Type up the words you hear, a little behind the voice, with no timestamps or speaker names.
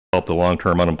help the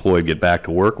long-term unemployed get back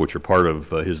to work, which are part of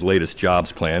his latest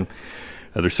jobs plan.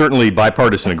 There's certainly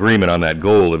bipartisan agreement on that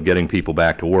goal of getting people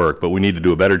back to work, but we need to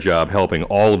do a better job helping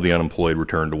all of the unemployed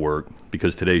return to work,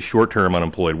 because today's short-term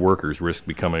unemployed workers risk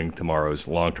becoming tomorrow's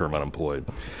long-term unemployed.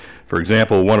 For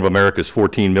example, one of America's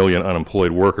 14 million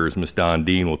unemployed workers, Ms.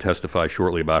 Deane, will testify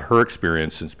shortly about her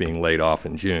experience since being laid off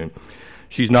in June.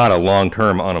 She's not a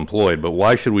long-term unemployed, but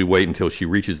why should we wait until she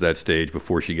reaches that stage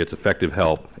before she gets effective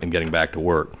help in getting back to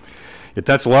work? Yet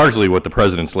that's largely what the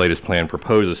President's latest plan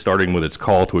proposes, starting with its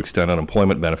call to extend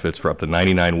unemployment benefits for up to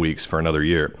 99 weeks for another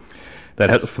year. That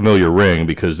has a familiar ring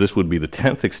because this would be the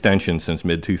 10th extension since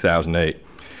mid-2008.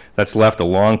 That's left a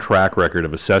long track record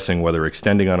of assessing whether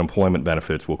extending unemployment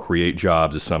benefits will create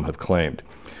jobs, as some have claimed.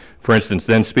 For instance,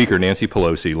 then Speaker Nancy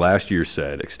Pelosi last year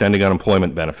said, extending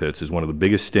unemployment benefits is one of the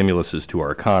biggest stimuluses to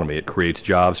our economy. It creates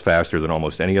jobs faster than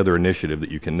almost any other initiative that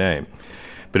you can name.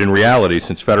 But in reality,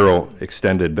 since federal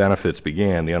extended benefits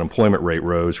began, the unemployment rate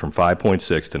rose from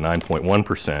 5.6 to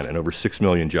 9.1%, and over 6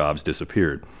 million jobs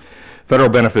disappeared. Federal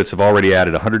benefits have already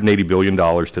added $180 billion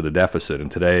to the deficit,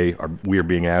 and today we are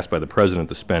being asked by the President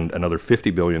to spend another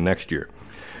 $50 billion next year.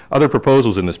 Other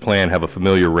proposals in this plan have a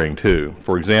familiar ring, too.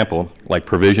 For example, like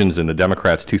provisions in the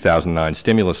Democrats' 2009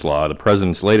 stimulus law, the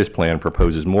President's latest plan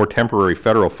proposes more temporary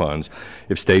federal funds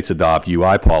if states adopt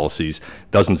UI policies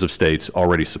dozens of states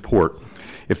already support.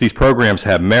 If these programs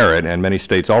have merit, and many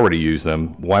states already use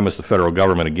them, why must the federal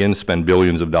government again spend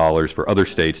billions of dollars for other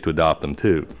states to adopt them,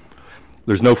 too?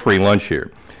 There's no free lunch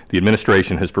here. The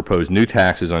administration has proposed new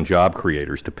taxes on job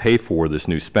creators to pay for this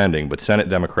new spending, but Senate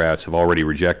Democrats have already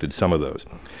rejected some of those.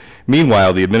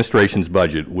 Meanwhile, the administration's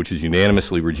budget, which is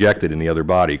unanimously rejected in the other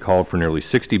body, called for nearly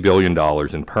 $60 billion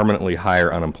in permanently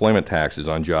higher unemployment taxes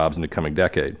on jobs in the coming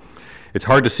decade. It's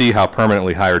hard to see how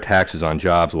permanently higher taxes on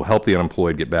jobs will help the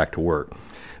unemployed get back to work.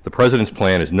 The President's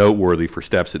plan is noteworthy for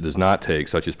steps it does not take,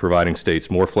 such as providing states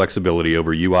more flexibility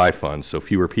over UI funds so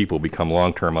fewer people become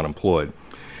long-term unemployed.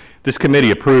 This committee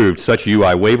approved such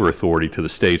UI waiver authority to the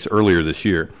states earlier this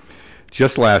year.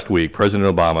 Just last week,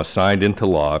 President Obama signed into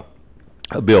law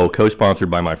a bill co-sponsored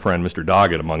by my friend Mr.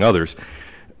 Doggett, among others,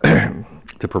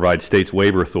 to provide states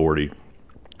waiver authority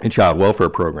in child welfare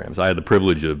programs. I had the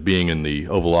privilege of being in the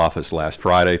Oval Office last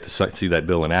Friday to see that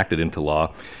bill enacted into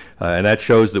law, and that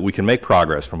shows that we can make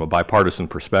progress from a bipartisan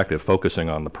perspective,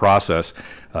 focusing on the process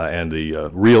and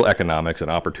the real economics and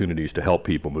opportunities to help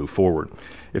people move forward.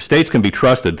 If states can be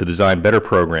trusted to design better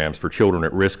programs for children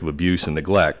at risk of abuse and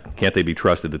neglect, can't they be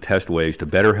trusted to test ways to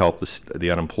better help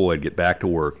the unemployed get back to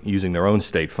work using their own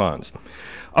state funds?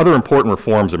 Other important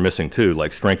reforms are missing too,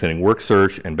 like strengthening work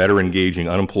search and better engaging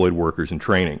unemployed workers in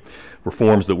training,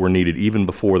 reforms that were needed even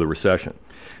before the recession.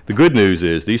 The good news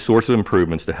is these sorts of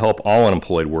improvements to help all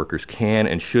unemployed workers can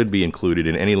and should be included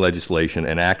in any legislation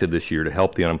enacted this year to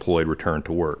help the unemployed return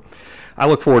to work. I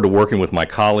look forward to working with my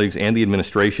colleagues and the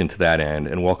administration to that end,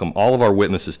 and welcome all of our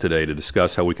witnesses today to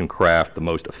discuss how we can craft the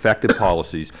most effective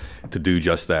policies to do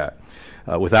just that.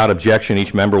 Without objection,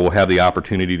 each member will have the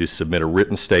opportunity to submit a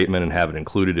written statement and have it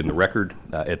included in the record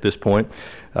at this point.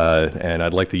 And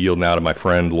I'd like to yield now to my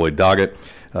friend Lloyd Doggett.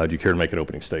 Do you care to make an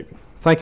opening statement?